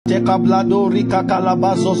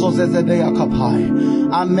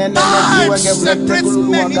separates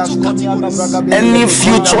men into categories. Any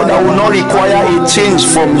future that will not require a change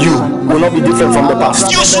from you will not be different from the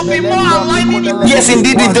past. You should be more aligning it. Yes,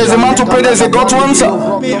 indeed, if there's a man to pray, there's a God to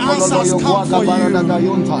answer. May answers come for you.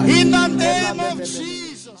 In the name of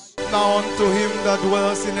Jesus. Now unto him that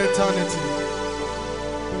dwells in eternity,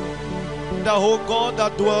 the whole God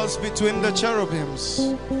that dwells between the cherubims,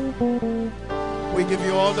 we give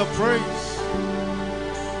you all the praise.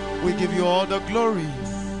 We give you all the glory.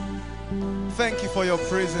 Thank you for your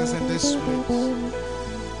presence in this place.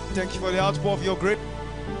 Thank you for the outpour of your great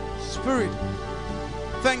Spirit.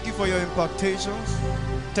 Thank you for your impartations.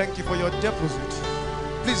 Thank you for your deposit.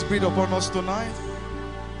 Please breathe upon us tonight.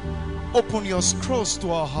 Open your scrolls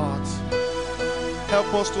to our hearts.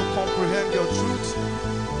 Help us to comprehend your truth.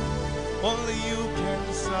 Only you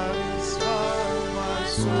can satisfy my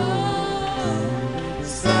soul.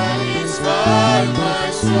 Satisfy my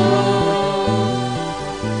soul.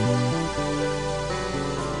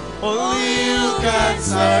 Only you can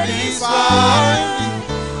satisfy me.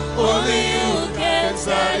 Only you can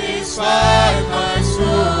satisfy my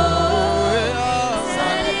soul.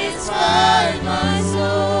 Satisfy my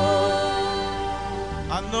soul.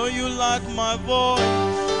 I know you like my voice.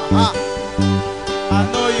 I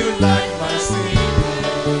know you like my singing.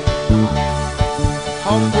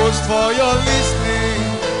 Composed for your listening.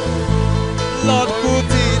 Lord, put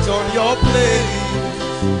it on your plate.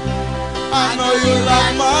 I know you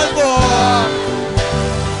like my voice.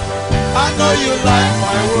 I know you like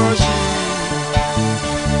my worship.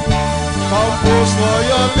 Composed for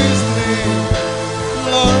your listening.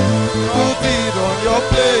 Lord, put it on your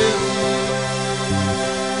plate.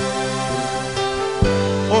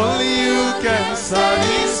 Only you can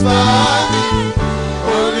satisfy me.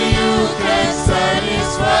 Only you can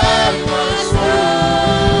satisfy my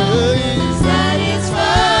soul.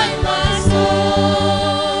 Satisfy my soul.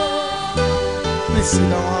 Please sit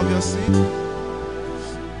down, have your seat.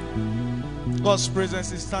 God's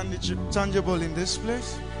presence is tangible in this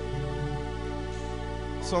place.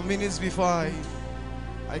 Some minutes before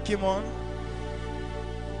I came on,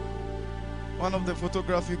 one of the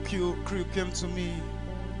photography crew came to me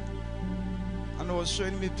and was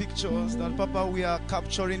showing me pictures that, Papa, we are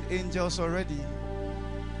capturing angels already.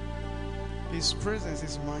 His presence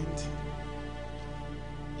is mighty.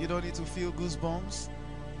 You don't need to feel goosebumps.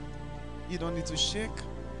 You don't need to shake.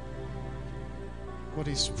 But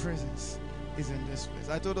His presence is in this place.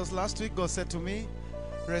 I told us last week, God said to me,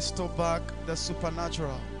 restore back the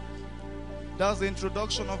supernatural. That's the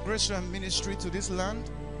introduction of GRACEREALM ministry to this land.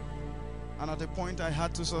 And at a point I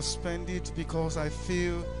had to suspend it because I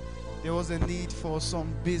feel there was a need for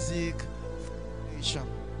some basic foundation.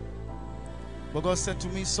 But God said to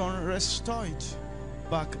me, son, restore it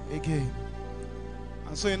back again.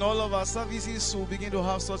 And so in all of our services, we'll begin to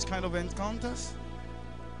have such kind of encounters.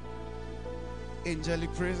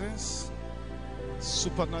 Angelic presence,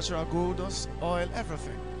 supernatural gold dust, oil,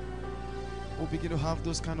 everything. We'll begin to have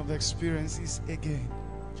those kind of experiences again.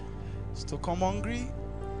 So come hungry,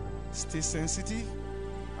 stay sensitive,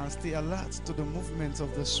 and stay alert to the movements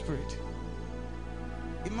of the Spirit.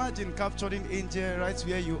 Imagine capturing angel right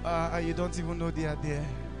where you are and you don't even know they are there.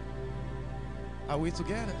 Are we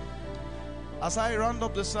together? As I round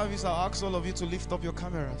up the service, I'll ask all of you to lift up your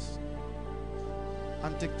cameras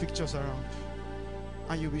and take pictures around.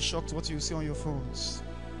 And you'll be shocked what you see on your phones.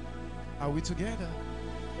 Are we together?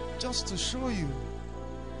 Just to show you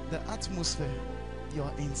the atmosphere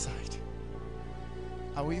you're inside.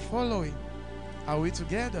 Are we following? Are we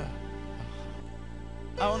together?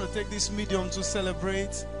 I want to take this medium to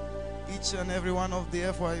celebrate each and every one of the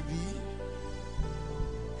FYB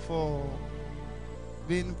for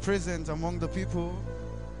being present among the people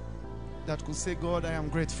that could say, God, I am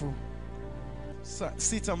grateful. So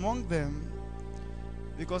sit among them,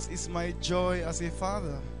 because it's my joy as a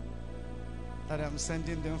father that I'm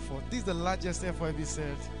sending them forth. This is the largest FYB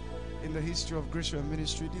set in the history of GRACEREALM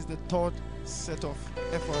ministry. This is the third set of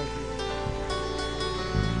FYB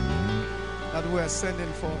that we are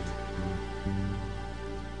sending forth.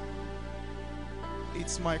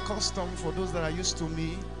 It's my custom for those that are used to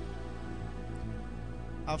me,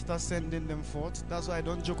 after sending them forth. That's why I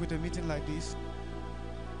don't joke with a meeting like this.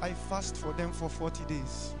 I fast for them for 40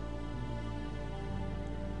 days.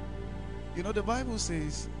 You know, the Bible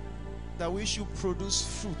says that we should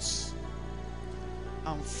produce fruits,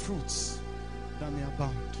 and fruits that may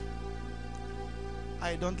abound.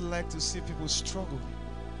 I don't like to see people struggle.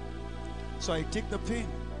 So I take the pain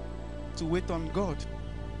to wait on God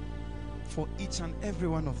for each and every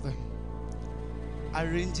one of them,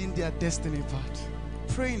 arranging their destiny path,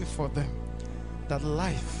 praying for them that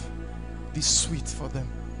life be sweet for them.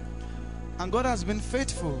 And God has been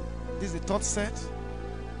faithful. This is the third set.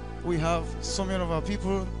 We have so many of our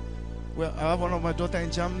people. I have one of my daughter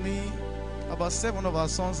in Germany. About 7 of our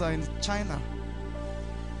sons are in China.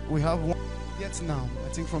 We have one in Vietnam, I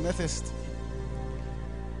think from FST.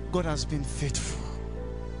 God has been faithful.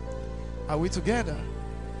 Are we together?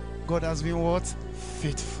 God has been what?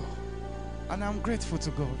 Faithful. And I'm grateful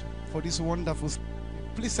to God for this wonderful.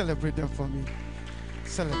 Please celebrate them for me.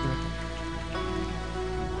 Celebrate them.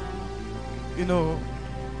 You know,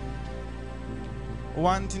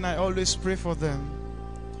 one thing I always pray for them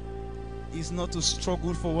is not to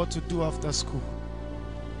struggle for what to do after school.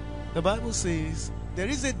 The Bible says there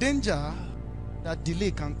is a danger that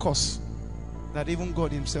delay can cause that even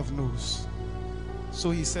God himself knows.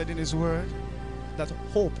 So he said in his word that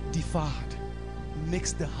hope deferred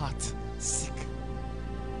makes the heart sick.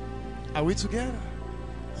 Are we together?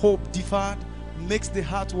 Hope deferred makes the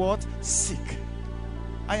heart what? Sick.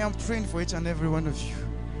 I am praying for each and every one of you.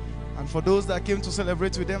 And for those that came to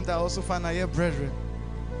celebrate with them that also find our brethren,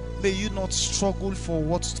 may you not struggle for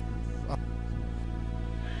what to do.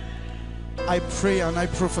 I pray and I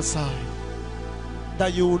prophesy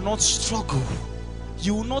that you will not struggle.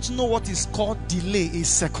 You will not know what is called delay a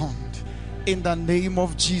second. In the name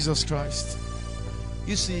of Jesus Christ.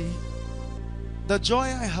 You see, the joy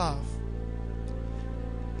I have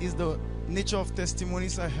is the nature of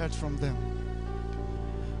testimonies I heard from them.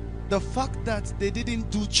 The fact that they didn't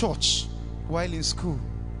do church while in school.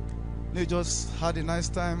 They just had a nice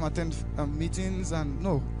time, attend meetings and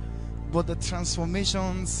no. But the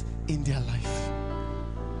transformations in their life.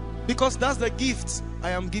 Because that's the gift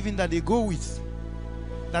I am giving that they go with.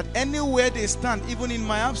 That anywhere they stand, even in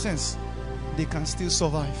my absence, they can still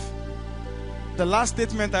survive. The last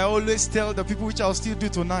statement I always tell the people, which I'll still do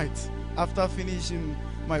tonight, after finishing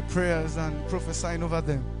my prayers and prophesying over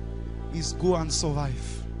them, is go and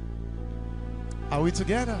survive. Are we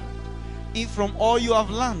together? If from all you have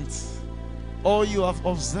learned, all you have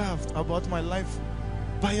observed about my life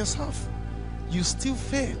by yourself, you still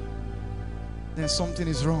fail, then something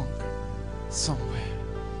is wrong somewhere.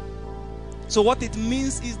 So what it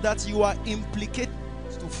means is that you are implicated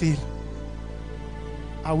to fail.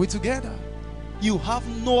 Are we together? You have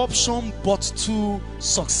no option but to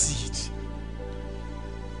succeed.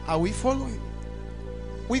 Are we following?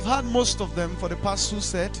 We've had most of them for the past 2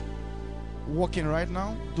 sets working right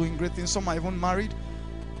now, doing great things. Some are even married.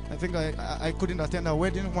 I think I couldn't attend a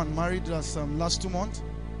wedding. One married last 2 months.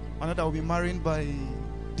 Another will be married by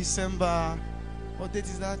December. What date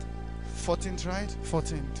is that? 14th, right?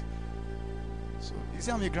 14th. So you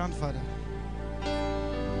see, I'm your grandfather.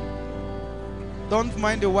 Don't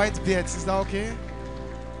mind the white beards. Is that okay?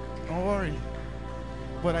 Don't worry.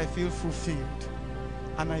 But I feel fulfilled.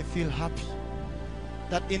 And I feel happy.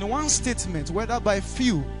 That in one statement, whether by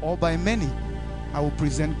few or by many, I will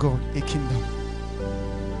present God a kingdom.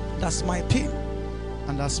 That's my pain.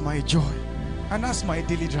 And that's my joy. And that's my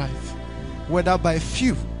daily drive. Whether by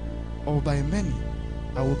few or by many,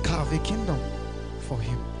 I will carve a kingdom for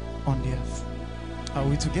him on the earth. Are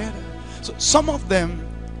we together? So some of them,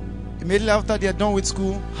 immediately after they are done with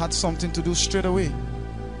school, had something to do straight away.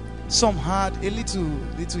 Some had a little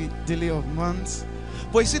delay of months.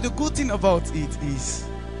 But you see, the good thing about it is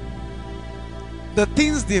the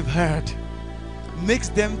things they've heard makes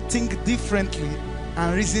them think differently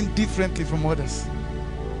and reason differently from others.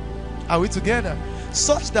 Are we together?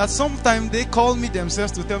 Such that sometimes they call me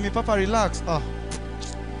themselves to tell me, Papa, relax.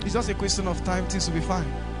 It's just a question of time, things will be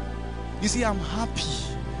fine. You see, I'm happy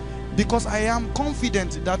because I am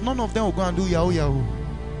confident that none of them will go and do yahoo yahoo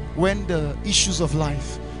when the issues of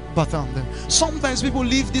life batter on them. Sometimes people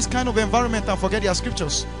leave this kind of environment and forget their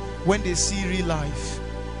scriptures when they see real life.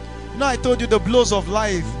 Now I told you the blows of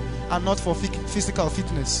life are not for physical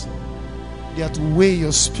fitness. They are to weigh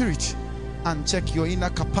your spirit and check your inner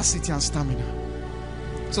capacity and stamina.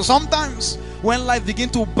 So sometimes when life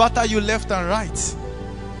begins to batter you left and right,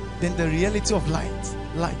 then the reality of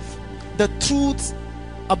life, the truth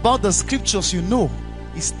about the scriptures you know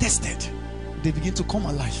is tested. They begin to come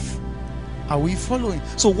alive. Are we following?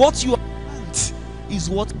 So what you want is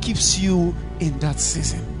what keeps you in that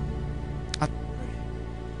season.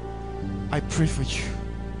 I pray for you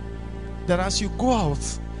that as you go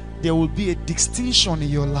out, there will be a distinction in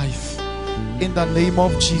your life in the name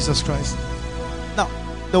of Jesus Christ. Now,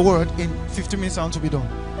 the word in 15 minutes I want to be done.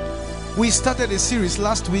 We started a series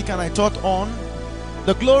last week and I taught on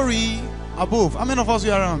the glory above. How many of us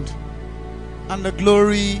were around? And the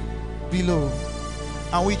glory below.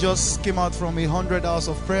 And we just came out from 100 hours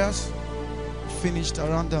of prayers, finished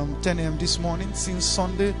around 10 a.m. this morning. Since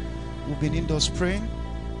Sunday, we've been indoors praying.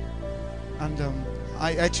 And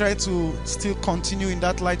I try to still continue in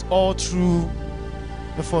that light all through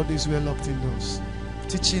the 4 days we are locked indoors.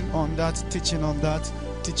 Teaching on that, teaching on that,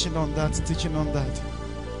 teaching on that, teaching on that.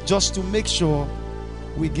 Just to make sure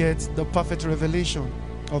we get the perfect revelation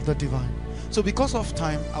of the divine. So because of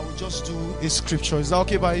time, I will just do a scripture. Is that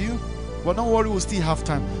okay by you? But don't worry, we'll still have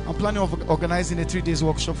time. I'm planning on organizing a 3 days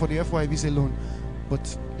workshop for the FYBs alone.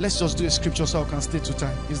 But let's just do a scripture so I can stay to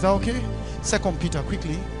time. Is that okay? 2 Peter,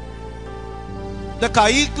 quickly. The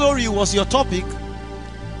Chayil glory was your topic.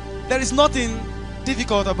 There is nothing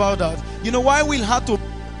difficult about that. You know why we had to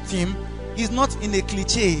him? Is not in a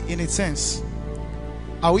cliche in a sense.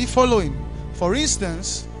 Are we following? For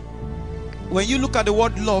instance, when you look at the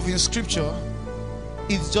word love in scripture,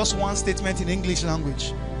 it's just one statement in English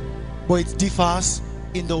language, but it differs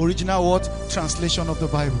in the original word translation of the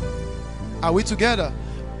Bible. Are we together?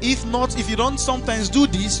 If not, if you don't sometimes do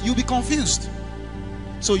this, you'll be confused.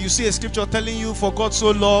 So you see a scripture telling you, for God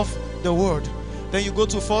so loved the world. Then you go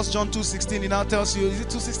to 1 John 2:16, it now tells you, is it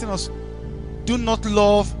 2:16 or do not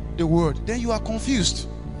love the world? Then you are confused.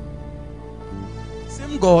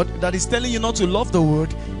 Same God that is telling you not to love the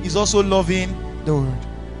world is also loving the world.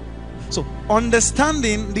 So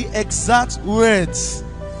understanding the exact words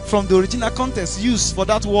from the original context used for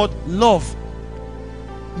that word love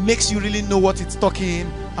makes you really know what it's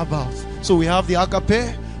talking about. So we have the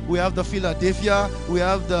agape, we have the Philadelphia, we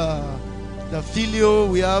have the filio,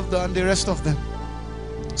 we have and the rest of them.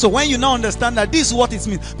 So when you now understand that this is what it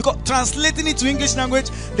means, because translating it to English language,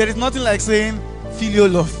 there is nothing like saying filial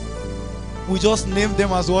love. We just name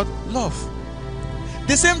them as what? Love.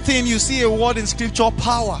 The same thing, you see a word in scripture,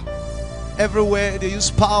 power. Everywhere they use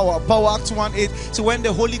power. Power, Acts 1:8. So when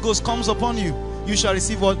the Holy Ghost comes upon you, you shall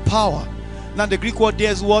receive what? Power. Now the Greek word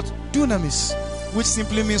there is what? Dunamis, which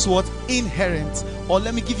simply means what? Inherent. Or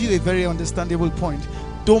let me give you a very understandable point.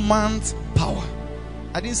 Dormant power.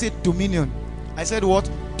 I didn't say dominion. I said what?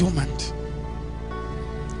 Dormant.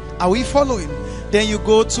 Are we following? Then you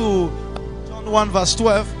go to John 1 verse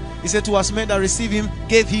 12. He said, to us men that receive him,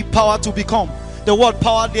 gave he power to become. The word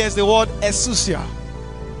power there is the word exousia.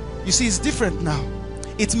 You see, it's different now.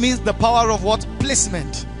 It means the power of what?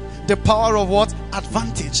 Placement. The power of what?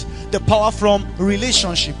 Advantage. The power from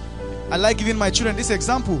relationship. I like giving my children this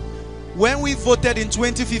example. When we voted in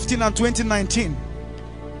 2015 and 2019,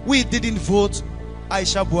 we didn't vote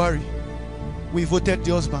Aisha Buhari. We voted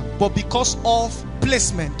the husband. But because of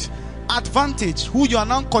placement, advantage, who you are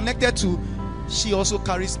now connected to, she also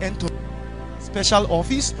carries entourage, special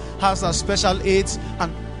office, has her special aids,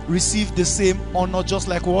 and receive the same honor just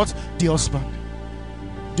like what? The husband.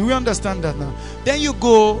 Do we understand that now? Then you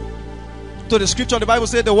go to the scripture. The Bible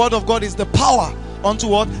says the word of God is the power unto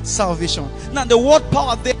what? Salvation. Now the word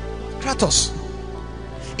power there, kratos,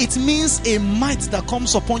 it means a might that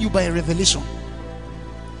comes upon you by a revelation.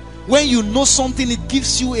 When you know something, it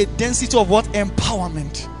gives you a density of what?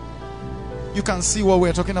 Empowerment. You can see what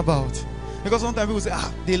we're talking about. Because sometimes people say,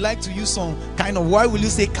 they like to use some kind of, why will you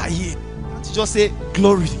say Chayil? Can't you just say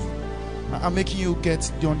glory? I'm making you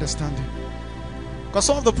get the understanding. Because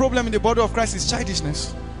some of the problem in the body of Christ is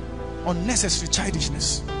childishness. Unnecessary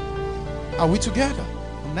childishness. Are we together?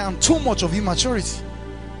 Now too much of immaturity.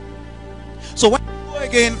 So when we go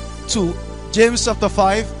again to James chapter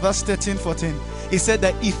 5 verse 13-14, he said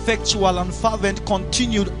that effectual and fervent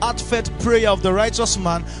continued heartfelt prayer of the righteous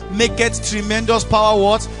man maketh tremendous power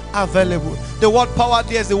what? Available. The word power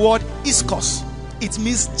there is the word iskos. It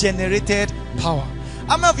means generated power.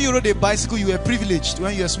 How many of you rode a bicycle? You were privileged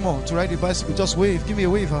when you were small to ride a bicycle. Just wave. Give me a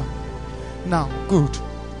wave. Now, good.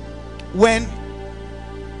 When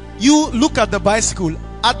you look at the bicycle,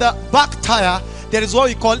 at the back tire, there is what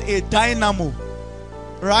we call a dynamo,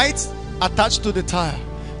 right? Attached to the tire,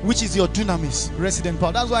 which is your dunamis, resident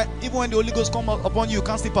power. That's why even when the Holy Ghost comes upon you, you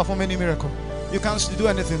can't still perform any miracle. You can't do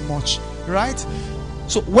anything much, right?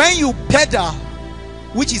 So when you pedal,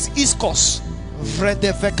 which is iskos,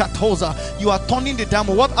 you are turning the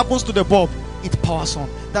dynamo. What happens to the bulb? It powers on.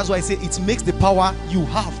 That's why I say it makes the power you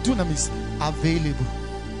have, dunamis, available.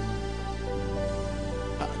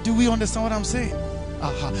 Do we understand what I'm saying?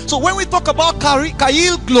 So when we talk about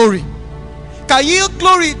Chayil glory, Chayil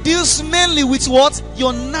glory deals mainly with what?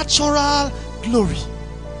 Your natural glory.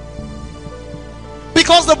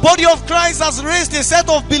 Because the body of Christ has raised a set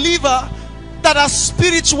of believers that has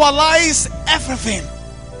spiritualized everything.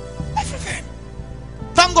 Everything.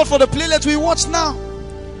 Thank God for the playlet we watch now.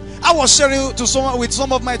 I was sharing with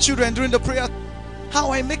some of my children during the prayer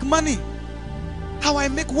how I make money, how I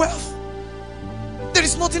make wealth. There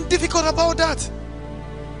is nothing difficult about that.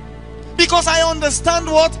 Because I understand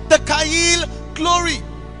what? The Chayil glory.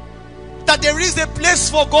 That there is a place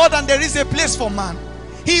for God and there is a place for man.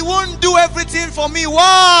 He won't do everything for me.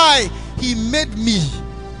 Why? He made me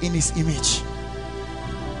in his image.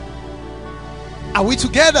 Are we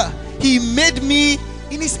together? He made me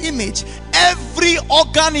in his image. Every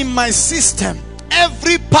organ in my system,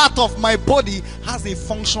 every part of my body has a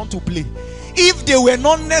function to play. If they were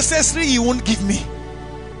not necessary, he won't give me.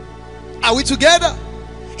 Are we together?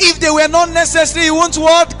 If they were not necessary, he won't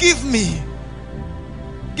what? Give me.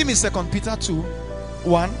 Give me 2 Peter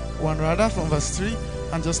 2:1 rather, from verse 3,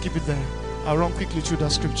 and just keep it there. I'll run quickly through the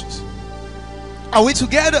scriptures. Are we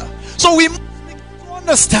together? So we must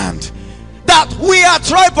understand that we are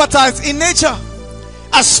tripartite in nature.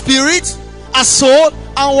 A spirit, a soul,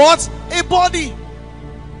 and what? A body.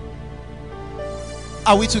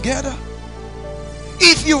 Are we together?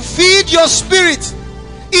 If you feed your spirit,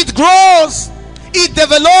 it grows, it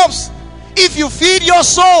develops. If you feed your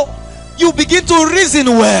soul, you begin to reason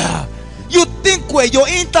well, you think well, your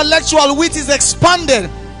intellectual wit is expanded.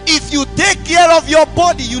 If you take care of your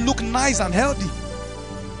body, you look nice and healthy.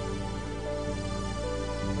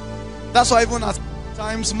 That's why even at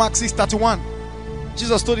times, Mark 6:31,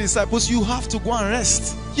 Jesus told his disciples, you have to go and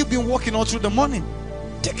rest. You've been walking all through the morning.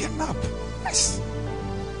 Take a nap. Rest.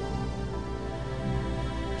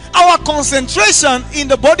 Our concentration in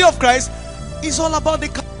the body of Christ is all about the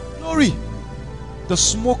glory, the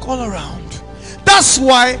smoke all around. That's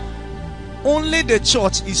why only the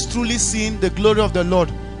church is truly seeing the glory of the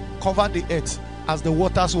Lord cover the earth as the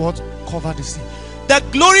waters what cover the sea. The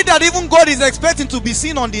glory that even God is expecting to be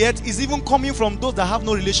seen on the earth is even coming from those that have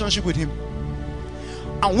no relationship with him.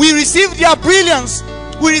 And we receive their brilliance,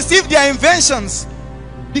 we receive their inventions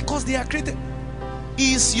because they are created.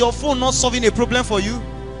 Is your phone not solving a problem for you?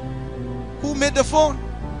 Who made the phone?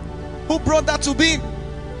 Who brought that to being?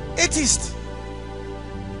 Atheist.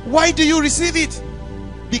 Why do you receive it?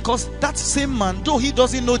 Because that same man, though he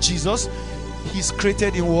doesn't know Jesus, he's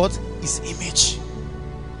created in what? His image.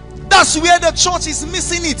 That's where the church is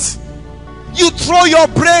missing it. You throw your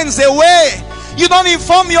brains away. You don't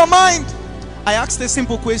inform your mind. I asked a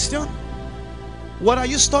simple question. What are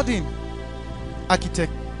you studying?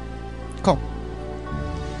 Architect. Come.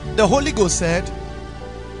 The Holy Ghost said,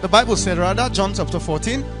 the Bible said rather, John chapter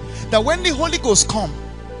 14, that when the Holy Ghost come,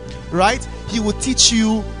 right, he will teach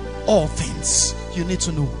you all things you need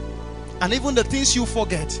to know. And even the things you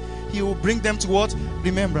forget, he will bring them to what?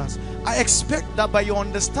 Remembrance. I expect that by your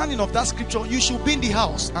understanding of that scripture, you should be in the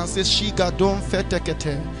house and say, Shiga don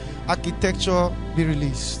fetekete, architecture be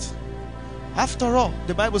released. After all,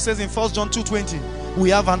 the Bible says in 1 John 2:20, we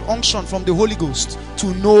have an unction from the Holy Ghost to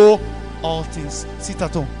know all things. Sit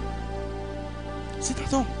at home. Sit at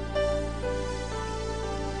home.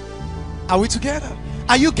 Are we together?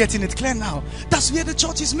 Are you getting it clear now? That's where the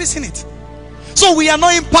church is missing it. So we are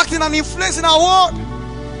not impacting and influencing our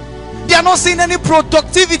world. They are not seeing any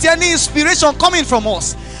productivity, any inspiration coming from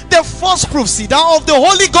us. The first proof, see, that of the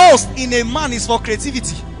Holy Ghost in a man is for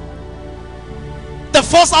creativity. The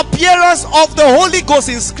first appearance of the Holy Ghost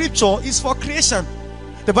in scripture is for creation.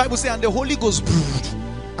 The Bible says, and the Holy Ghost brood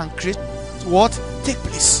and create what? Take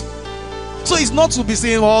place. So it's not to be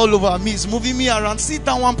saying all over me, it's moving me around. Sit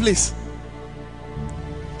down one place.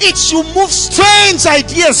 It should move strange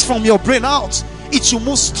ideas from your brain out. It should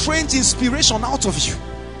move strange inspiration out of you.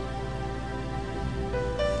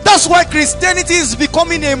 That's why Christianity is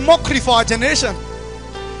becoming a mockery for our generation.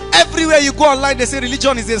 Everywhere you go online, they say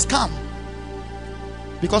religion is a scam.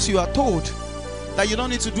 Because you are told that you don't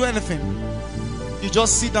need to do anything. You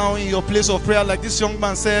just sit down in your place of prayer, like this young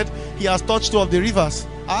man said, he has touched two of the rivers.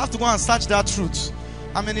 I have to go and search that truth.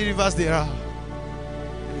 How many rivers there are?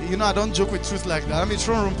 You know, I don't joke with truth like that. I'm a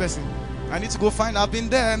throne room person. I need to go find. I've been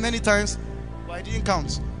there many times, but I didn't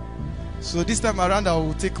count. So this time around, I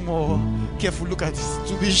will take more careful look at it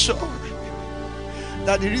to be sure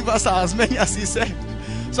that the rivers are as many as he said.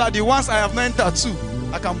 So the ones I have entered too,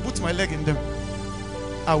 I can put my leg in them.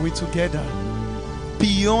 Are we together?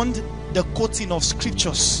 Beyond the quoting of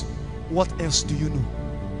scriptures, what else do you know?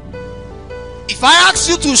 If I ask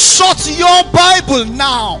you to shut your Bible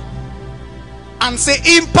now and say,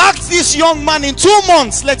 impact this young man in 2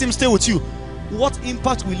 months, let him stay with you, what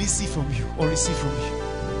impact will he see from you or receive from you?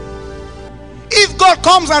 If God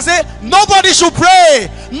comes and says, nobody should pray,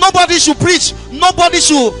 nobody should preach, nobody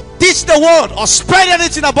should teach the word or spread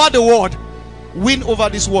anything about the word, win over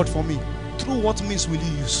this word for me, through what means will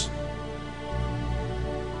you use?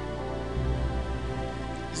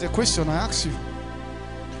 It's a question I ask you.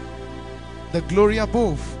 The glory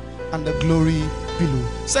above and the glory below.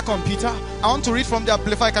 2 Peter, I want to read from the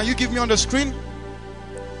Amplified. Can you give me on the screen?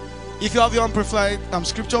 If you have your amplified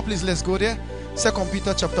scripture, please let's go there. 2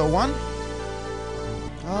 Peter chapter 1.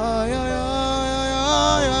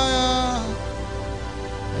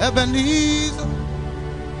 Ebenezer,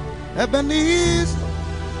 Ebenezer.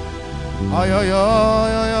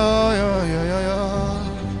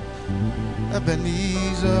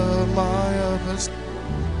 Ebenezer, my Ebenezer.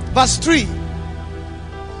 Verse 3.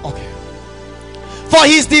 Okay. For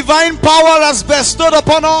his divine power has bestowed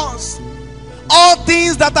upon us all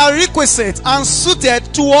things that are requisite and suited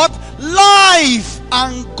toward life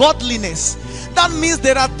and godliness. That means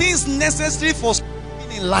there are things necessary for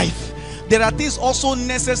being in life. There are things also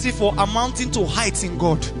necessary for amounting to heights in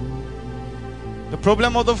God. The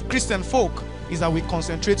problem of the Christian folk is that we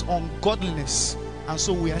concentrate on godliness, and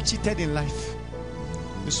so we are cheated in life.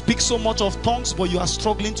 You speak so much of tongues, but you are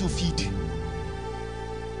struggling to feed.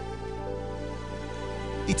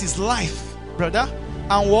 It is life, brother,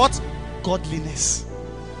 and what? Godliness.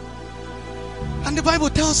 And the Bible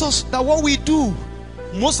tells us that what we do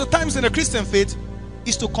most of the times in the Christian faith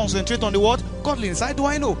is to concentrate on the word godliness. How do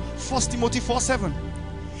I know? 1 Timothy 4:7.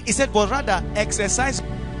 He said, but rather exercise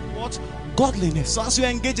what? Godliness. So as you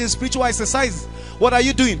engage in spiritual exercise, what are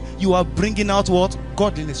you doing? You are bringing out what?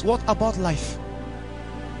 Godliness. What about life?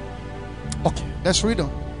 Okay, let's read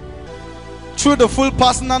on. Through the full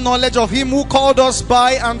personal knowledge of him who called us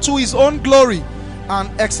by and to his own glory and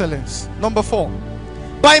excellence. Number 4.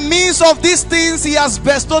 By means of these things he has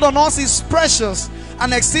bestowed on us his precious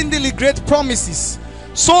and exceedingly great promises,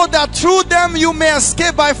 so that through them you may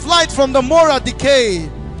escape by flight from the moral decay,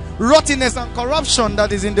 rottenness and corruption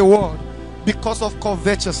that is in the world because of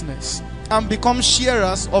covetousness, and become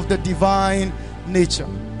sharers of the divine nature.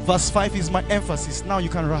 Verse 5 is my emphasis. Now you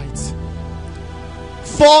can write.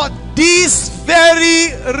 For this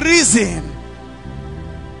very reason,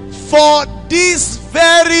 for this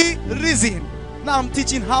very reason. Now I'm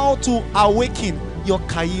teaching how to awaken your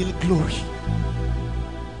Chayil glory.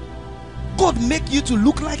 God make you to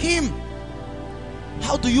look like him.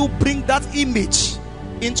 How do you bring that image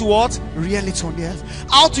into what? Reality on the earth.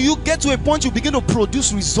 How do you get to a point you begin to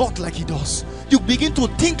produce result like he does? You begin to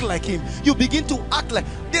think like him. You begin to act like.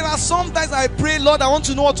 There are sometimes I pray, Lord, I want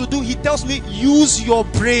to know what to do. He tells me, use your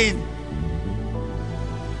brain.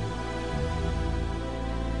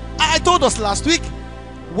 I told us last week,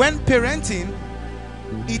 when parenting,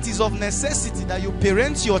 it is of necessity that you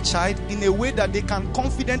parent your child in a way that they can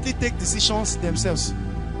confidently take decisions themselves.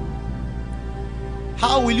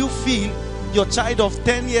 How will you feel your child of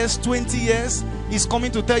 10 years, 20 years is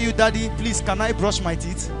coming to tell you, Daddy, please, can I brush my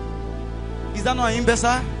teeth? Is that not an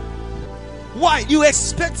imbecile? Why? You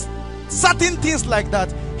expect certain things like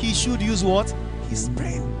that. He should use what? His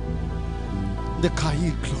brain. The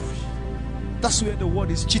Chayil glory. That's where the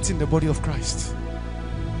word is cheating the body of Christ.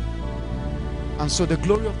 And so the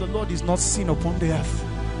glory of the Lord is not seen upon the earth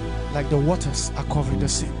like the waters are covering the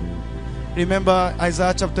sea. Remember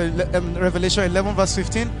Isaiah chapter Revelation 11 verse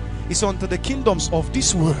 15. It's unto the kingdoms of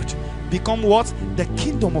this world become what? The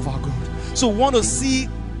kingdom of our God. So we want to see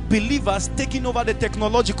believers taking over the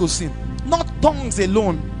technological scene, not tongues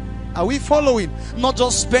alone. Are we following? Not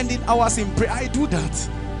just spending hours in prayer. I do that.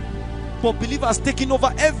 But believers taking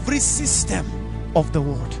over every system of the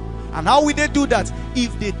world. And how will they do that?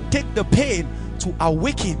 If they take the pain to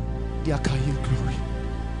awaken their Chayil glory.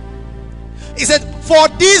 He said, for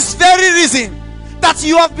this very reason, that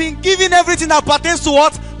you have been given everything that pertains to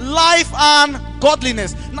what? Life and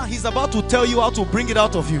godliness. Now he's about to tell you how to bring it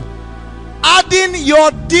out of you. Adding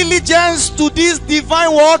your diligence to this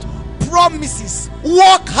divine word promises.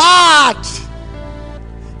 Work hard.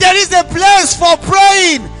 There is a place for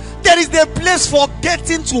praying. There is a place for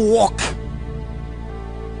getting to work.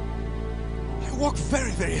 I work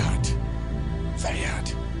very, very hard. Very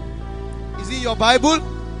hard. Is it your Bible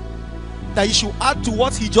that you should add to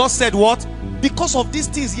what he just said? What? Because of these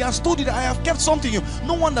things he has told you that I have kept something in you.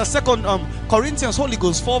 No wonder 2 Corinthians Holy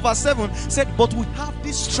Ghost 4 verse 7 said, but we have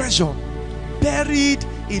this treasure buried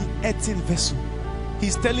in earthen vessel.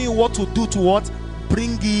 He's telling you what to do to what?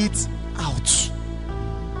 Bring it out.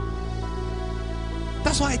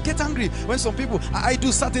 That's why I get angry when some people, I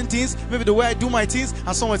do certain things, maybe the way I do my things,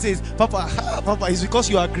 and someone says, Papa, it's because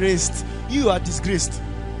you are graced. You are disgraced.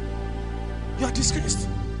 You are disgraced.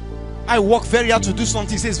 I work very hard to do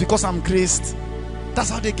something, says because I'm graced. That's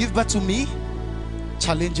how they give birth to me.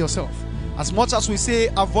 Challenge yourself. As much as we say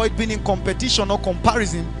avoid being in competition or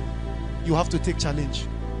comparison, you have to take challenge.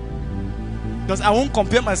 Because I won't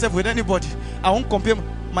compare myself with anybody. I won't compare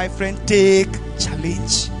my friend. Take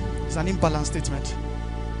challenge. It's an imbalanced statement.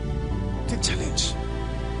 Take challenge.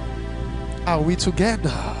 Are we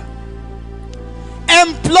together?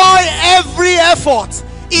 Employ every effort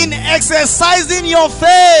in exercising your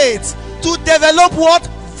faith to develop what?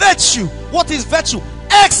 Virtue. What is virtue?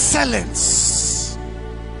 Excellence.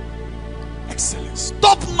 Excellence.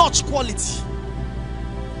 Top-notch quality.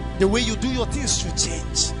 The way you do your things should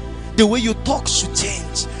change. The way you talk should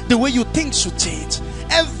change. The way you think should change.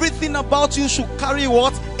 Everything about you should carry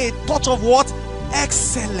what? A touch of what?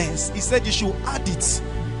 Excellence. He said you should add it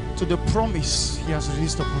to the promise he has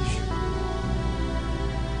released upon you.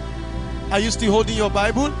 Are you still holding your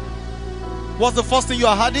Bible? What's the first thing you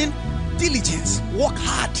are adding? Diligence. Work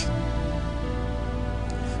hard.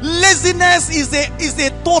 Laziness is a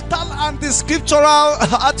total anti-scriptural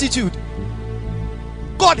attitude.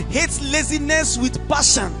 God hates laziness with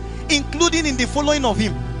passion, including in the following of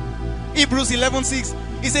him. Hebrews 11:6.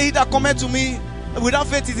 He said, he that cometh to me without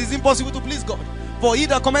faith, it is impossible to please God. For he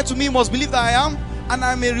that cometh to me must believe that I am, and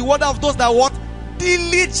I am a rewarder of those that what?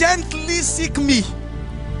 Diligently seek me.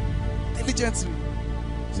 Diligently.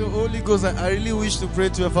 So Holy Ghost, I really wish to pray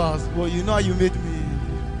 12 hours, but you know how you made me.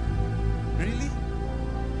 Really?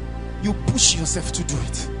 You push yourself to do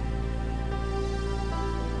it.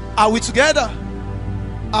 Are we together?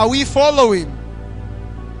 Are we following?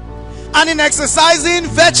 And in exercising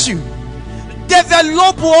virtue,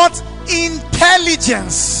 develop what?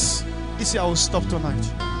 Intelligence. You see, I will stop tonight.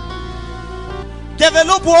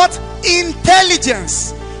 Develop what?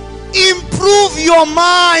 Intelligence. Improve your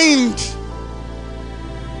mind.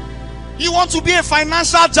 You want to be a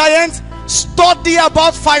financial giant? Study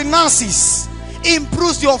about finances.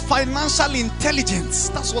 Improves your financial intelligence.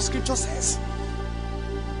 That's what scripture says.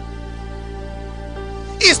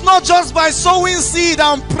 It's not just by sowing seed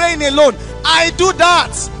and praying alone. I do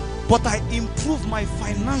that, but I improve my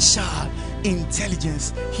financial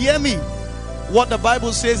intelligence. Hear me. What the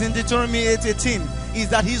Bible says in Deuteronomy 8:18 is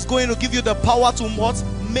that he's going to give you the power to what?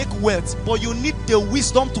 Make wealth, but you need the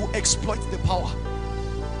wisdom to exploit the power.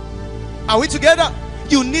 Are we together?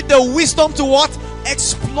 You need the wisdom to what?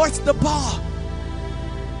 Exploit the power.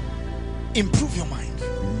 Improve your mind.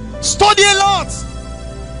 Study a lot.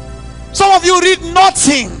 Some of you read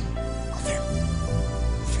nothing.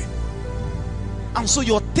 And so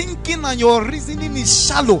your thinking and your reasoning is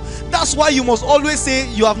shallow. That's why you must always say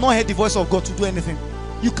you have not heard the voice of God to do anything.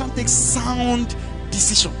 You can't take sound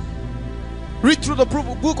decision. Read through the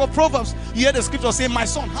book of Proverbs. You hear the scripture say, my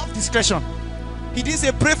son, have discretion. He didn't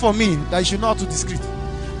say pray for me that you should know how to discreet.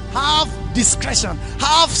 Have discretion.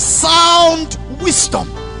 Have sound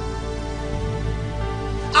wisdom.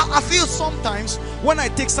 I feel sometimes when I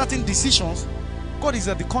take certain decisions, God is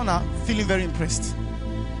at the corner feeling very impressed.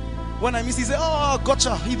 When I miss, he says, oh,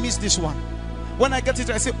 gotcha, he missed this one. When I get it,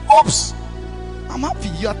 I say, oops, I'm happy.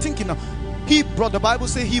 You are thinking now. The Bible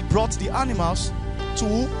says he brought the animals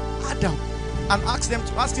to Adam and asked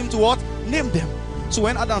him to what? Name them. So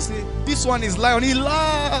when Adam said, this one is lion, he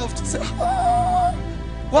laughed. He said, oh,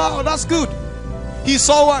 wow, that's good. He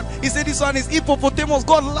saw one. He said, this one is hippopotamus.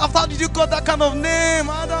 God laughed. How did you got that kind of name,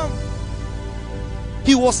 Adam?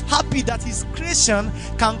 He was happy that his creation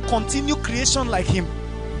can continue creation like him.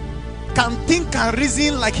 Can think and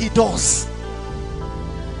reason like he does.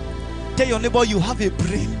 Tell your neighbor you have a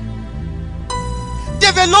brain.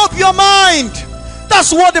 Develop your mind.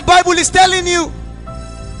 That's what the Bible is telling you.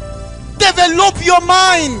 Develop your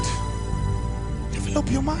mind.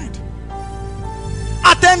 Develop your mind.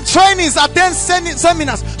 Attend trainings, attend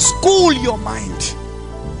seminars. School your mind.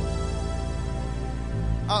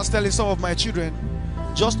 I was telling some of my children,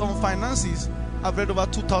 just on finances, I've read over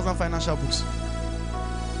 2,000 financial books.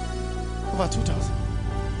 Over 2,000.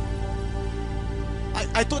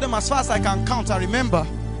 I told them as far as I can count and remember,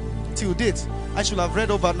 till date, I should have read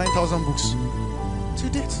over 9,000 books. Till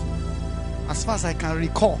date. As far as I can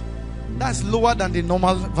recall. That's lower than the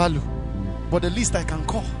normal value. But the least I can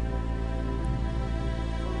call.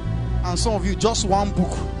 And some of you, just one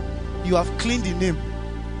book, you have cleaned the name.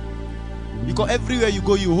 Because everywhere you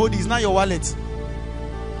go, you hold it. It's not your wallet.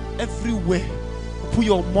 Everywhere. You put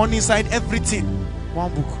your money inside, everything.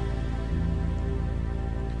 One book.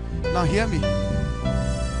 Now hear me.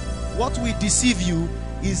 What will deceive you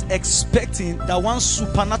is expecting that one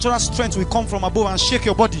supernatural strength will come from above and shake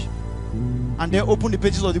your body. And then open the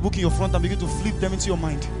pages of the book in your front and begin to flip them into your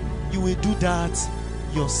mind. You will do that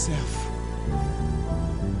yourself.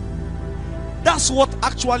 That's what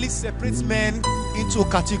actually separates men into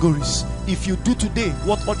categories. If you do today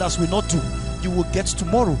what others will not do, you will get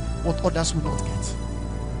tomorrow what others will not get.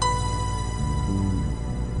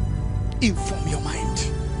 Inform your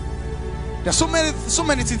mind. There's so many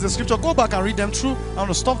things in the scripture. Go back and read them through. I want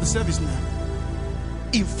to stop the service now.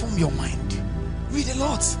 Inform your mind. Read a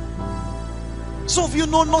lot. Some of you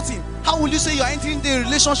know nothing. How will you say you are entering the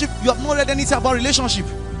relationship? You have not read anything about relationship.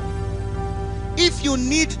 If you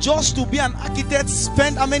need just to be an architect,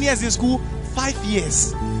 spend how many years in school? 5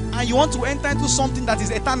 years. And you want to enter into something that is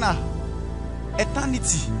eternal,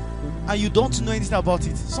 eternity, and you don't know anything about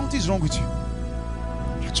it, something is wrong with you.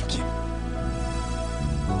 You're joking.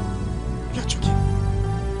 You're joking.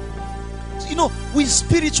 So, you know, we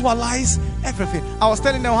spiritualize everything. I was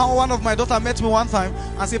telling them how one of my daughter met me one time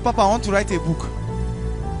and said, Papa, I want to write a book.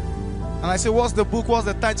 And I said, what's the book? What's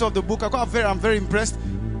the title of the book? I'm very impressed.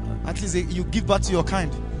 At least you give back to your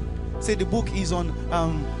kind. Say the book is on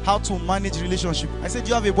how to manage relationship. I said, do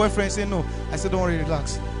you have a boyfriend? Say no. I said, don't worry,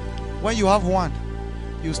 relax. When you have one,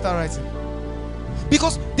 you start writing.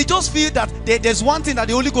 Because they just feel that there's one thing that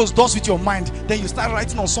the Holy Ghost does with your mind. Then you start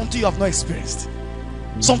writing on something you have not experienced,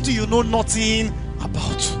 something you know nothing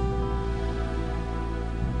about.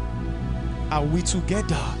 Are we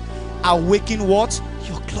together? Awaken what?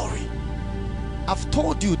 Your glory. I've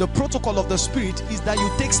told you the protocol of the Spirit is that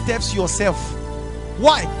you take steps yourself.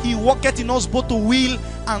 Why? He worketh in us both to will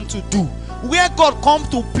and to do. Where God comes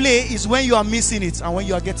to play is when you are missing it and when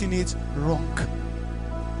you are getting it wrong.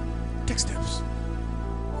 Take steps.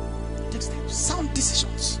 Take steps. Sound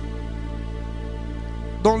decisions.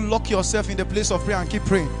 Don't lock yourself in the place of prayer and keep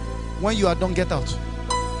praying. When you are done, get out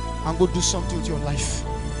and go do something with your life.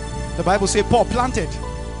 The Bible says Paul planted,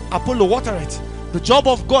 Apollo watered it. The job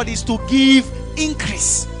of God is to give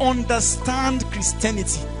increase. Understand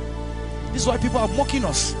Christianity. This is why people are mocking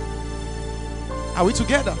us. Are we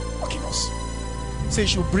together? Mocking us. Say you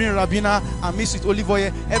should bring Rabina and mix with olive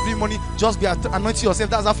oil every morning. Just be anointing yourself.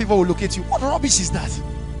 That's how favor will locate you. What rubbish is that?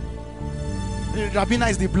 Rabina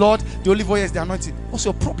is the blood, the olive oil is the anointing. What's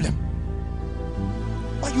your problem?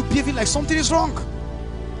 Why are you behaving like something is wrong?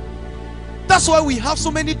 That's why we have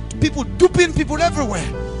so many people duping people everywhere.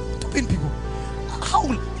 Duping people. How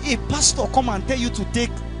will a pastor come and tell you to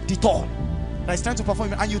take the toll that is trying to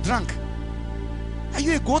perform and you drank? Are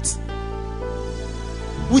you a goat?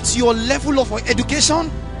 With your level of education,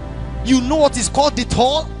 you know what is called the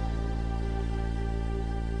toll?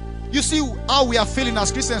 You see how we are failing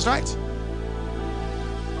as Christians, right?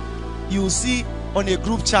 You will see on a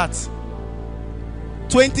group chat,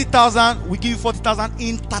 20,000, we give you 40,000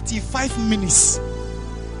 in 35 minutes.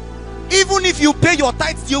 Even if you pay your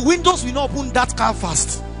tithes, your windows will not open that car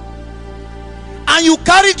fast. And you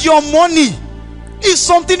carried your money. If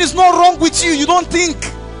something is not wrong with you, you don't think.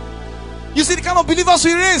 You see the kind of believers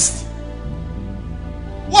we raised.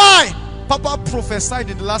 Why? Papa prophesied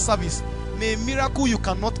in the last service, may a miracle you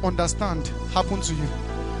cannot understand happen to you.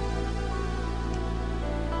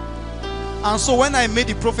 And so when I made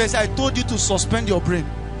the prophecy, I told you to suspend your brain.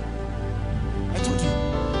 I told you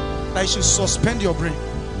that you should suspend your brain.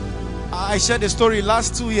 I shared a story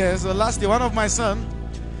last 2 years. Last day, one of my son,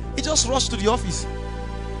 he just rushed to the office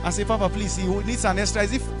and said, Papa, please, he needs an extra.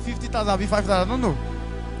 Is it 50,000 or 5,000? I don't know.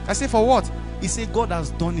 I said, for what? He said, God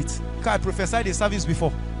has done it. Because I prophesied a service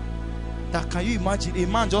before. That, can you imagine? A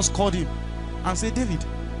man just called him and said, David,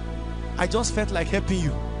 I just felt like helping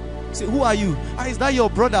you. He said, who are you? Is that your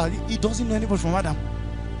brother? He doesn't know anybody from Adam.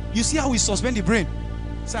 You see how we suspend the brain?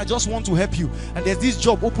 So I just want to help you. And there's this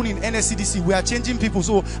job opening in NSCDC. We are changing people.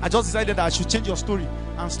 So I just decided that I should change your story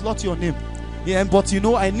and slot your name. Yeah, but you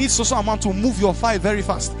know, I need social amount to move your file very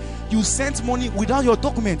fast. You sent money without your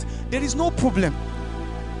document. There is no problem.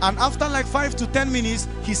 And after like 5 to 10 minutes,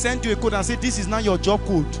 he sent you a code and said, this is now your job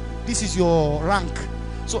code. This is your rank.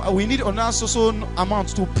 So we need another social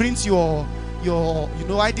amount to print your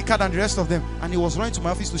ID card and the rest of them. And he was running to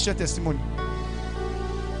my office to share testimony.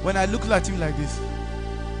 When I looked at him like this.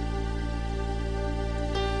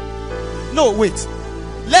 No, wait.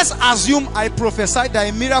 Let's assume I prophesied that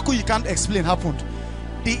a miracle you can't explain happened.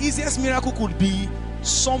 The easiest miracle could be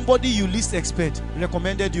somebody you least expect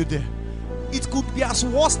recommended you there. It could be as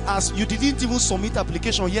worse as you didn't even submit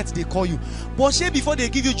application yet they call you. But say before they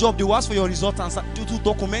give you job, they will ask for your result and to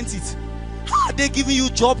document it. How are they giving you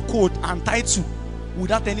job code and title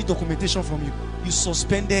without any documentation from you? You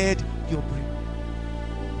suspended your brain.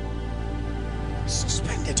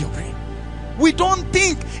 Suspended your brain. We don't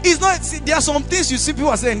think. It's not. There are some things you see people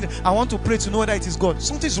are saying, I want to pray to know whether it is God.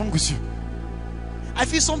 Something's wrong with you. I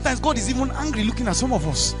feel sometimes God is even angry looking at some of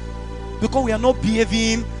us because we are not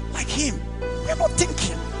behaving like Him. We are not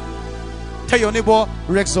thinking. Tell your neighbor,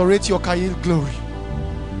 resurrect your Chayil glory.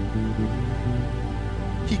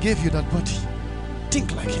 He gave you that body.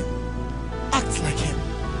 Think like Him. Act like Him.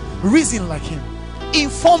 Reason like Him.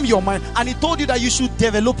 Inform your mind. And He told you that you should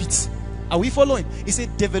develop it. Are we following? He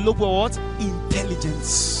said develop what?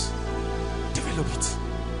 Intelligence. Develop it.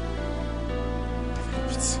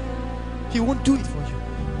 Develop it. He won't do it for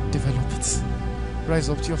you. Develop it. Rise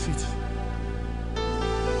up to your feet.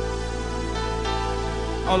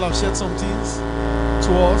 All have shared some things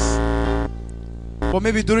to us. But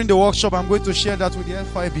maybe during the workshop, I'm going to share that with the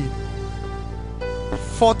FIB.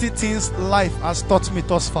 40 things life has taught me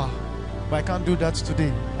thus far. But I can't do that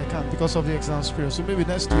today. I can't because of the exam period. So maybe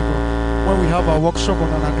next week, when we have our workshop on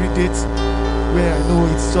an agreed date, where I know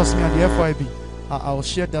it's just me and the FIB, I'll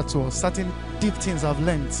share that to us. Certain deep things I've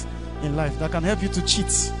learned in life that can help you to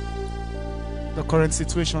cheat the current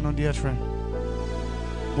situation on the earth realm.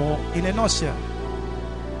 But in a nutshell,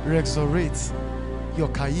 resurrect your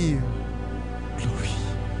Chayil glory,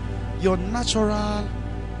 your natural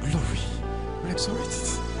glory. Resurrect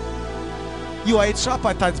it. You are a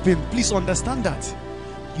tripartite being. Please understand that.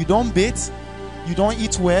 You don't bathe, you don't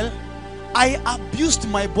eat well. I abused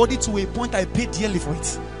my body to a point I paid dearly for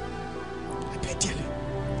it. I paid dearly.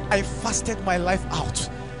 I fasted my life out.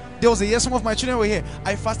 There was a year some of my children were here.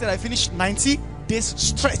 I fasted, I finished 90 days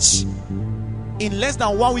stretch. In less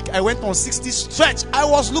than 1 week, I went on 60 stretch. I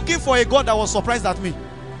was looking for a God that was surprised at me.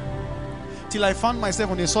 Till I found myself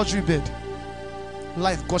on a surgery bed.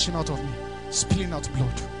 Life gushing out of me. Spilling out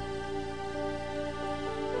blood.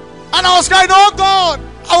 And I was crying, oh God,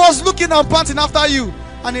 I was looking and panting after you.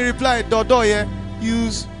 And he replied, Dodo, yeah,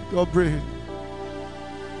 use your brain.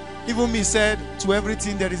 Even me said, to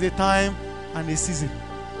everything there is a time and a season.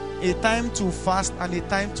 A time to fast and a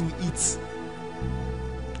time to eat.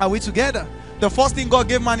 Are we together? The first thing God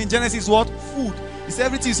gave man in Genesis is what? Food. He said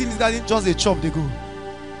everything you see in this garden, just a chop, they go.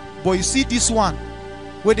 But you see this one,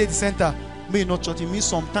 where they the center, may not chop. It means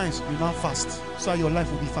sometimes you not fast. So your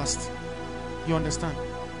life will be fast. You understand?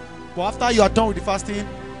 But after you are done with the fasting,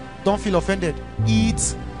 don't feel offended.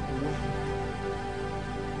 Eat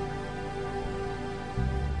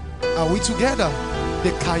well. Are we together?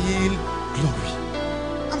 The Chayil glory.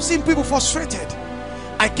 I'm seeing people frustrated.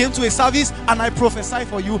 I came to a service and I prophesy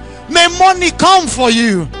for you. May money come for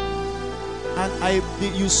you. And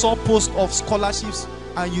you saw post of scholarships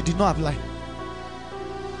and you did not apply.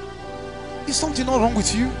 Is something not wrong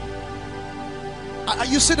with you?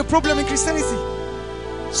 You see the problem in Christianity.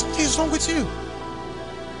 Something is wrong with you.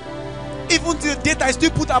 Even till date, I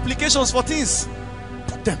still put applications for things.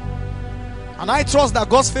 Put them. And I trust that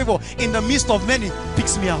God's favor in the midst of many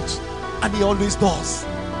picks me out. And He always does.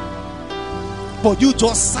 But you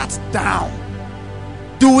just sat down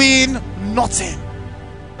doing nothing.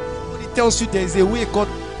 When He tells you there is a way God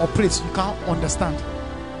operates, you can't understand.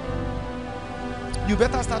 You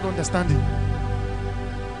better start understanding.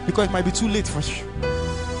 Because it might be too late for you.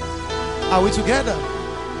 Are we together?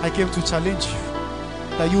 I came to challenge you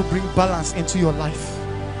that you bring balance into your life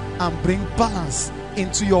and bring balance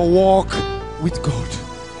into your walk with God.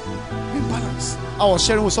 Bring balance. I was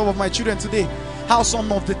sharing with some of my children today how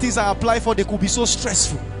some of the things I apply for, they could be so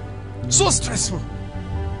stressful. So stressful.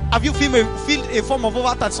 Have you filled a form of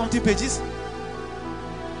over 30 something pages?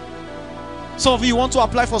 Some of you want to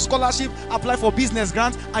apply for scholarship, apply for business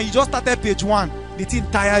grants, and you just started page 1. The thing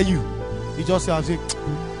tire you. You just say,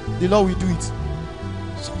 the Lord will do it.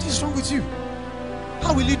 Something's wrong with you.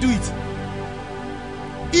 How will you do it?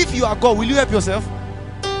 If you are God, will you help yourself?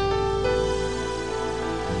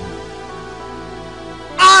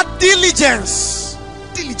 Diligence.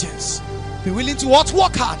 Diligence. Be willing to what?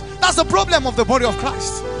 Work hard. That's the problem of the body of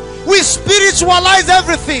Christ. We spiritualize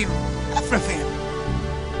everything. Everything.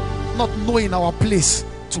 Not knowing our place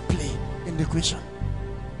to play in the equation.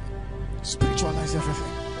 Spiritualize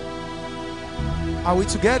everything. Are we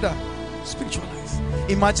together? Spiritualize.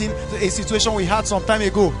 Imagine a situation we had some time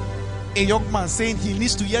ago. A young man saying he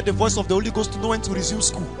needs to hear the voice of the Holy Ghost to know when to resume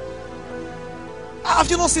school.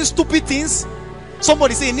 Have you not seen stupid things?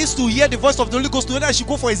 Somebody say he needs to hear the voice of the Holy Ghost to know that he should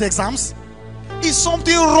go for his exams. Is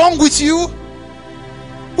something wrong with you?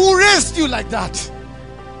 Who raised you like that?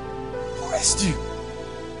 Who raised you?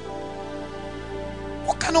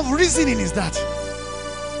 What kind of reasoning is that?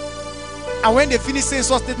 And when they finish saying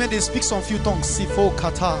such statement, they speak some few tongues. Sifo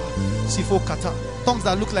kata, sifo kata. Tongues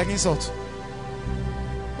that look like insult.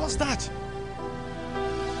 What's that?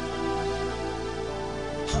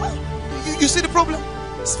 You see the problem?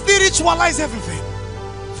 Spiritualize everything.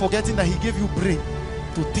 Forgetting that He gave you brain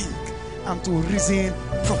to think and to reason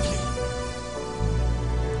properly.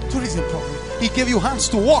 To reason properly. He gave you hands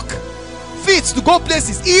to walk, feet to go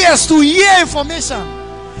places, ears to hear information.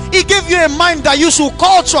 He gave you a mind that you should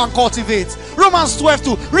culture and cultivate. Romans 12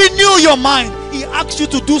 to renew your mind. He asked you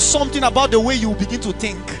to do something about the way you begin to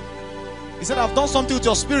think. He said, I've done something with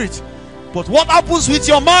your spirit, but what happens with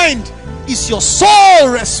your mind is your sole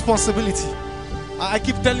responsibility. I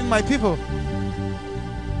keep telling my people,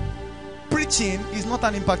 preaching is not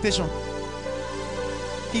an impartation.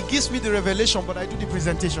 He gives me the revelation, but I do the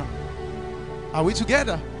presentation. Are we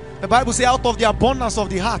together? The Bible says out of the abundance of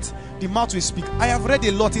the heart, the mouth will speak. I have read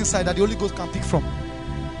a lot inside that the Holy Ghost can pick from.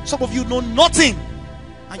 Some of you know nothing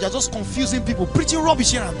and you're just confusing people, preaching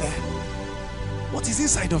rubbish here and there. What is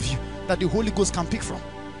inside of you that the Holy Ghost can pick from?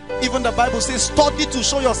 Even the Bible says study to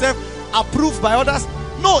show yourself approved by others.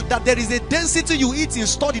 Know that there is a density you eat in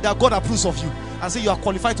study that God approves of you, and say you are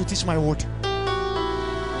qualified to teach my word.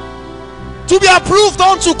 To be approved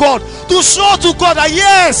unto God, to show to God that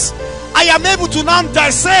yes, I am able to now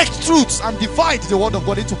dissect truths and divide the word of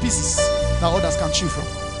God into pieces that others can chew from.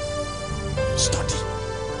 Study.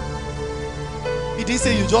 He didn't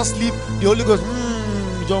say you just leave the Holy Ghost,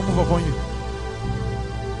 just move upon you.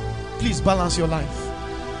 Please balance your life.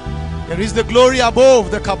 There is the glory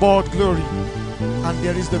above the cupboard glory, and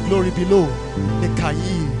there is the glory below the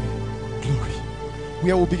Chayil glory,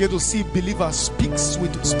 where we begin to see believers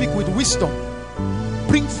speak with wisdom,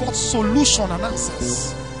 bring forth solution and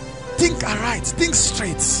answers. Think aright, think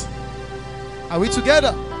straight. Are we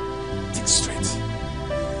together? Think straight.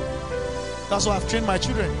 That's why I've trained my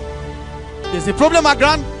children. There's a problem at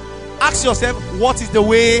grand. Ask yourself, what is the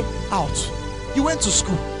way out? You went to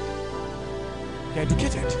school. You're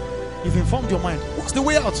educated. You've informed your mind. What's the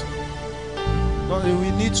way out?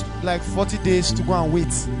 We need like 40 days to go and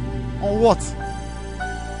wait. On what?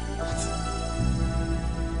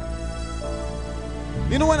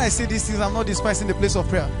 You know, when I say these things, I'm not despising the place of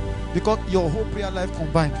prayer, because your whole prayer life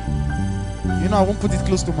combined, you know, I won't put it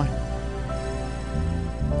close to mine.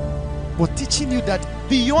 But teaching you that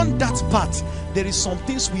beyond that part, there is some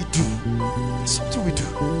things we do. There's something we do.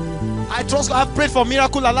 I trust I've prayed for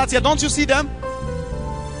miracle a lot here. Don't you see them?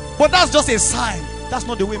 But that's just a sign. That's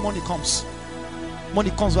not the way money comes.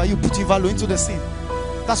 Money comes while you putting value into the scene.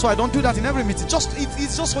 That's why I don't do that in every meeting.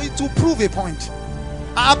 It's just for you to prove a point.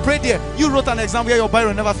 I prayed there. You wrote an exam where your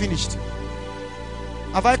biro never finished.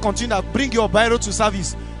 Have I continued? Bring your biro to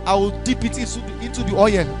service. I will dip it into the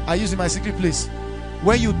oil I use in my secret place.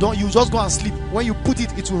 When you don't, you just go and sleep. When you put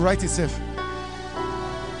it, it will write itself.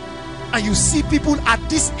 And you see people at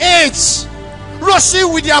this age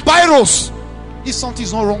rushing with their biros. If something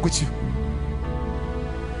is not wrong with you,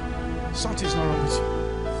 something is not wrong with you.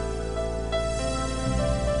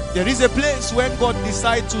 There is a place where God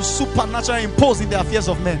decides to supernaturally impose in the affairs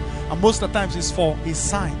of men, and most of the times it's for a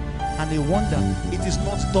sign and a wonder. It is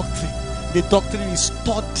not doctrine. The doctrine is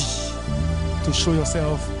study to show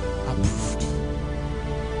yourself approved.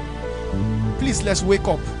 Please, let's wake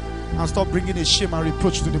up and stop bringing a shame and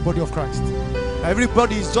reproach to the body of Christ.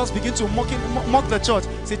 Everybody is just begin to mock the church.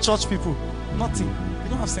 Say, church people, nothing. You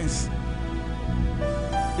don't have sense.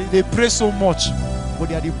 They pray so much, but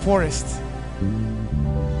they are the poorest.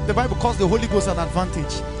 The Bible calls the Holy Ghost an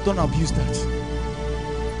advantage. Don't abuse that.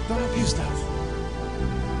 Don't abuse that.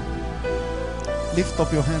 Lift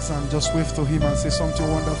up your hands and just wave to him and say something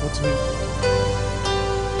wonderful to him.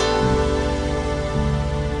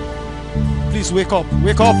 Please wake up.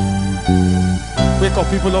 Wake up. Wake up,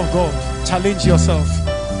 people of God. Challenge yourself.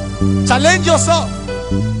 Challenge yourself.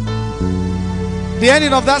 The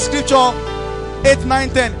ending of that scripture 8, 9,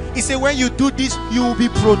 10. He said, when you do this, you will be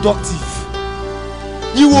productive.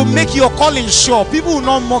 You will make your calling sure. People will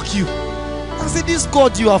not mock you. I say, this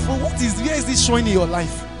God you are for, where is this showing in your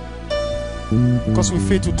life? Because we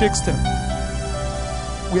fail to take steps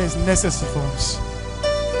where it's necessary for us.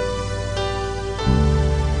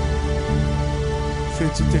 Fail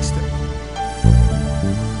to take steps.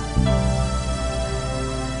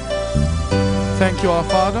 Thank you, our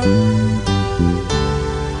Father.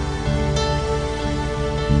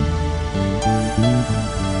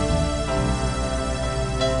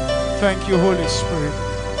 Thank you, Holy Spirit.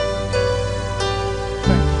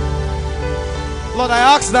 Thank you. Lord, I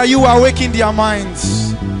ask that you awaken their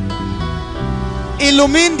minds.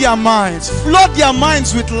 Illumine their minds. Flood their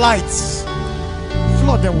minds with light.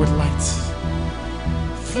 Flood them with light.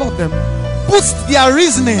 Flood them. Boost their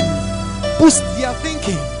reasoning. Boost their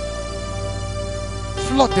thinking.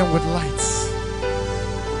 Flood them with light.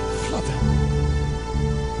 Flood them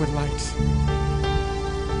with light.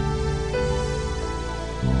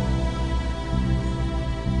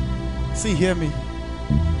 See, hear me.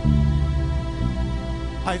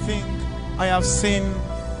 I think I have seen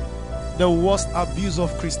the worst abuse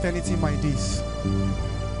of Christianity in my days.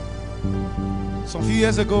 Some few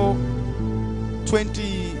years ago,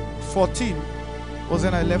 2014, was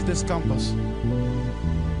when I left this campus.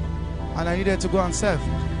 And I needed to go and serve.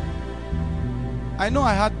 I know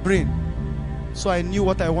I had brain, so I knew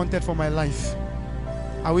what I wanted for my life.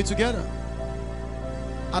 Are we together?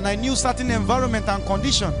 And I knew certain environment and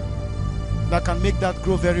condition that can make that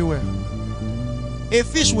grow very well. A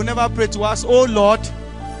fish will never pray to us, oh Lord,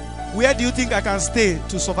 Where do you think I can stay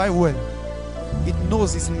to survive well? It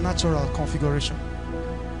knows its natural configuration.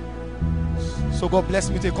 So God bless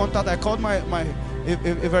me with a contact. I called a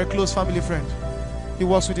very close family friend. He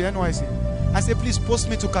works with the NYC. I said, please post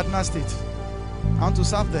me to Kaduna State. I want to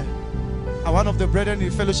serve there. And one of the brethren in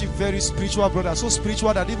the fellowship, very spiritual brother, so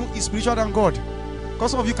spiritual that even is spiritual than God.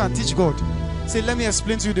 Because some of you can teach God. Say, let me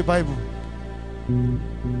explain to you the Bible.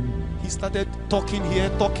 He started talking here,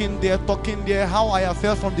 talking there, how I have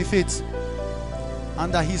fell from the faith.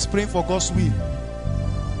 And that he's praying for God's will.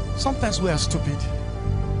 Sometimes we are stupid.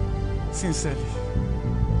 Sincerely.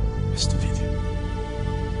 Stupid.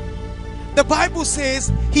 The Bible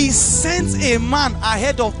says he sent a man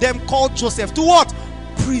ahead of them called Joseph to what?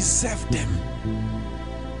 Preserve them.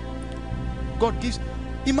 God gives.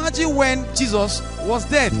 Imagine when Jesus was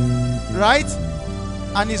dead, right?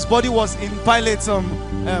 And his body was in Pilate's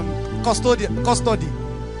custody.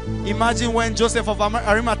 Imagine when Joseph of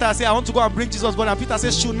Arimathea said, I want to go and bring Jesus' body. And Peter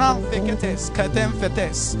says, Shuna feketes, katem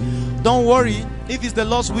fetes. Don't worry, if it's the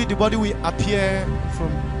Lord's will, the body will appear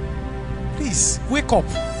from. Please, wake up.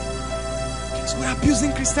 Please, we're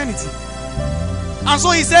abusing Christianity. And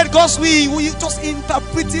so he said, God's will, you just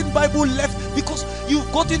interpreting Bible left because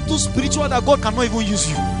you've got into spiritual that God cannot even use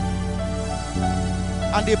you.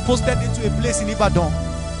 And they posted into a place in Ibadan.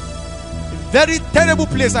 A very terrible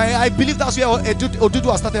place. I believe that's where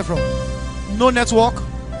Odudu started from. No network,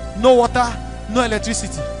 no water, no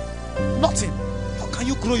electricity. Nothing. How can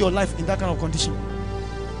you grow your life in that kind of condition?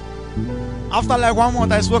 After like 1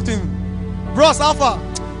 month, I spoke to him. Bros, Alpha.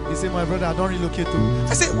 He said, my brother, I don't relocate to.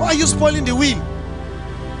 I said, why are you spoiling the will?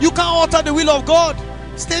 You can't alter the will of God.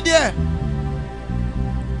 Stay there.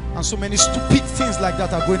 And so many stupid things like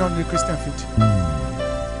that are going on in the Christian faith.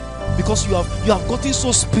 Because you have gotten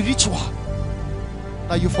so spiritual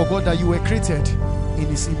that you forgot that you were created in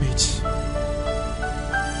his image.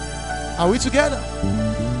 Are we together?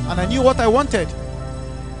 And I knew what I wanted.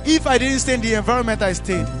 If I didn't stay in the environment I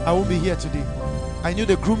stayed, I won't be here today. I knew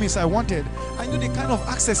the groomings I wanted. I knew the kind of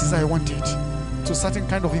accesses I wanted to certain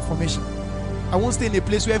kind of information. I won't stay in a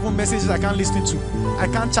place where even messages I can't listen to. I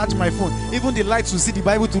can't charge my phone. Even the light to see the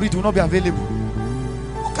Bible to read will not be available.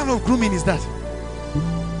 What kind of grooming is that?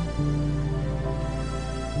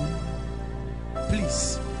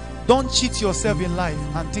 Please, don't cheat yourself in life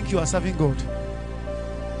and think you are serving God.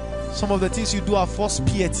 Some of the things you do are false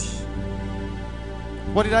piety.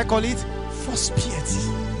 What did I call it? False piety.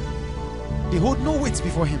 They hold no weight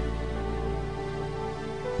before him.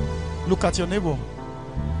 Look at your neighbor.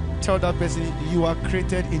 Tell that person you are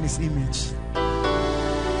created in his image.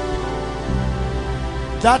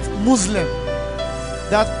 That Muslim,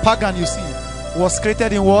 that pagan you see, was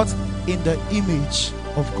created in what? In the image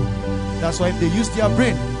of God. That's why if they use their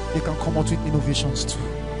brain, they can come up with innovations too.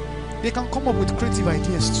 They can come up with creative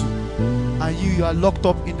ideas too. And you are locked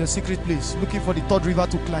up in the secret place, looking for the third river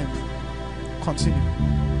to climb. Continue.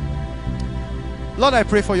 Lord, I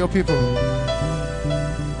pray for your people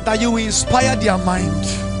that you will inspire their mind.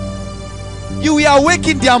 You will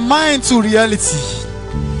awaken their mind to reality.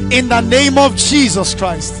 In the name of Jesus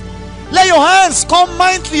Christ. Let your hands come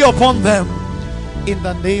mightily upon them. In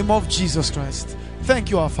the name of Jesus Christ.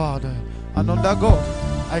 Thank you, our Father. And under God,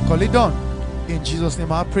 I call it done. In Jesus'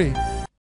 name I pray.